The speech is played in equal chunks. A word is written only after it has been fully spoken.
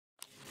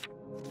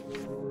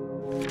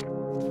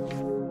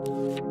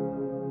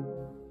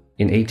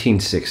In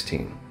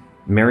 1816,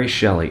 Mary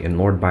Shelley and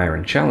Lord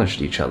Byron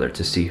challenged each other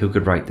to see who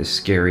could write the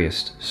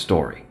scariest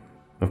story.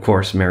 Of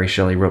course, Mary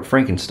Shelley wrote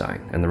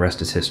Frankenstein, and the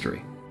rest is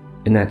history.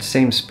 In that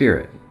same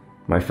spirit,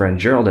 my friend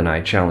Gerald and I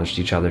challenged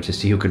each other to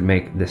see who could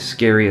make the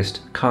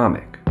scariest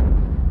comic.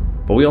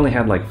 But we only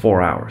had like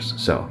 4 hours,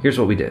 so here's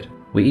what we did.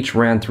 We each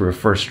ran through a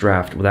first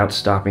draft without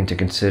stopping to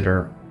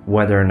consider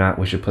whether or not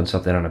we should put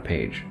something on a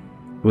page.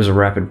 It was a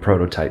rapid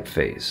prototype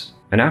phase.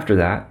 And after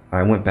that,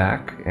 I went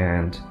back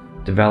and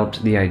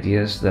developed the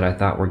ideas that I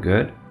thought were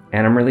good,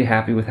 and I'm really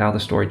happy with how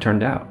the story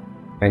turned out.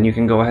 And you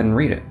can go ahead and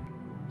read it.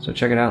 So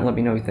check it out and let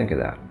me know what you think of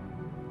that.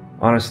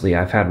 Honestly,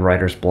 I've had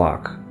writer's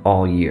block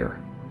all year,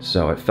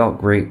 so it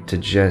felt great to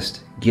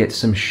just get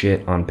some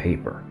shit on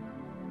paper.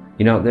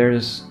 You know,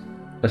 there's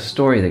a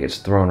story that gets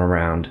thrown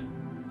around.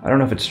 I don't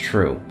know if it's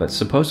true, but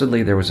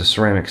supposedly there was a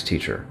ceramics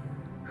teacher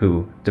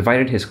who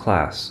divided his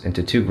class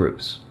into 2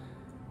 groups.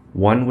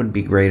 One would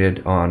be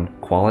graded on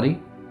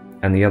quality,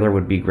 and the other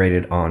would be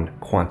graded on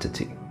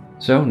quantity.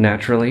 So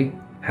naturally,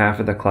 half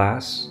of the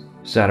class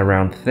sat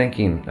around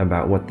thinking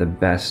about what the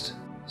best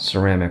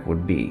ceramic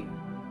would be,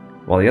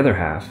 while the other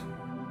half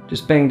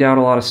just banged out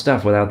a lot of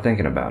stuff without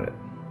thinking about it.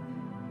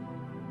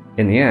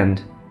 In the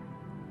end,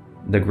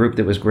 the group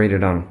that was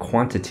graded on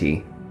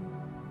quantity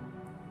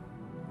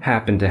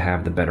happened to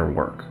have the better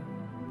work,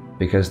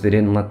 because they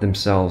didn't let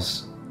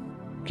themselves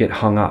get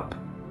hung up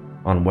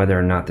on whether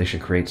or not they should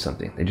create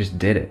something. They just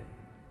did it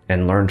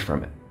and learned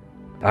from it.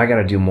 I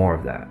gotta do more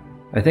of that.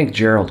 I think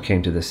Gerald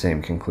came to the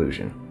same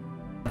conclusion.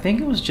 I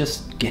think it was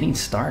just getting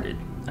started.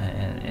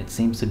 It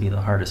seems to be the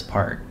hardest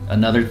part.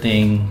 Another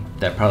thing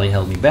that probably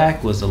held me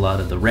back was a lot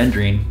of the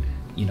rendering.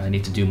 You know, I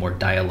need to do more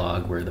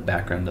dialogue where the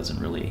background doesn't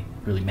really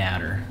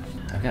matter.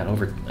 I've got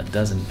over a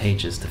dozen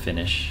pages to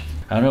finish.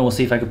 I don't know, we'll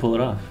see if I can pull it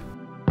off.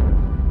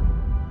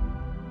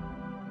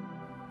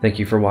 Thank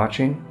you for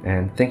watching,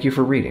 and thank you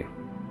for reading.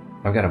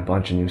 I've got a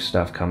bunch of new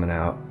stuff coming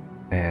out,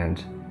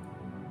 and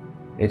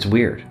it's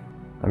weird.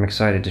 I'm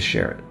excited to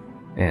share it,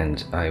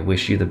 and I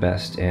wish you the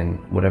best in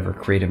whatever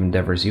creative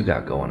endeavors you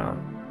got going on.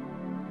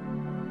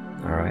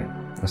 Alright,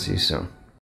 I'll see you soon.